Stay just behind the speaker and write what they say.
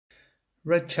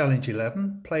Red Challenge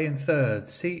 11, playing third,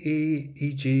 C, E,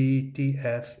 E, G, D,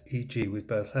 F, E, G, with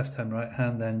both left hand, right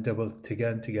hand, then double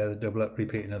together, double up,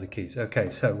 repeating other keys.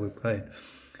 Okay, so we're playing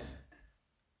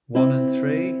 1 and 3,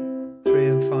 3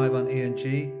 and 5 on E and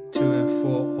G, 2 and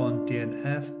 4 on D and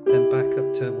F, then back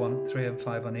up to 1, 3 and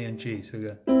 5 on E and G. So we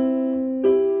go.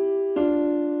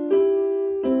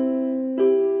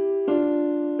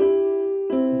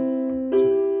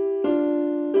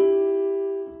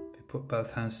 Put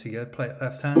both hands together, play it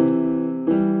left hand.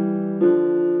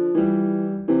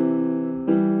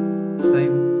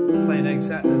 Playing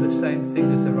exactly the same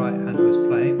thing as the right hand was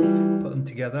playing. Put them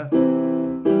together.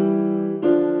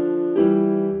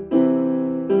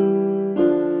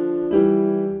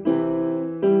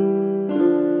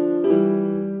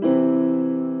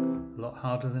 A lot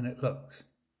harder than it looks.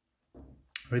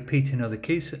 Repeating other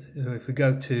keys. If we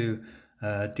go to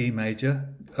D major,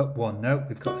 up one note,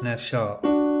 we've got an F sharp.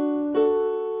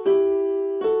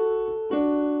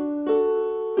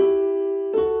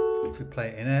 If we play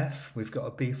it in F, we've got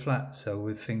a B flat, so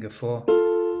with finger 4.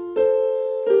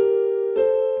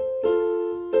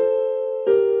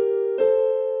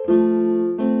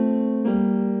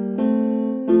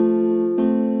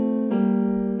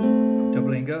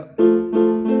 Doubling up.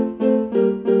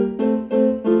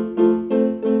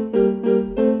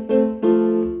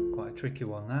 Quite a tricky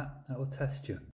one that will test you.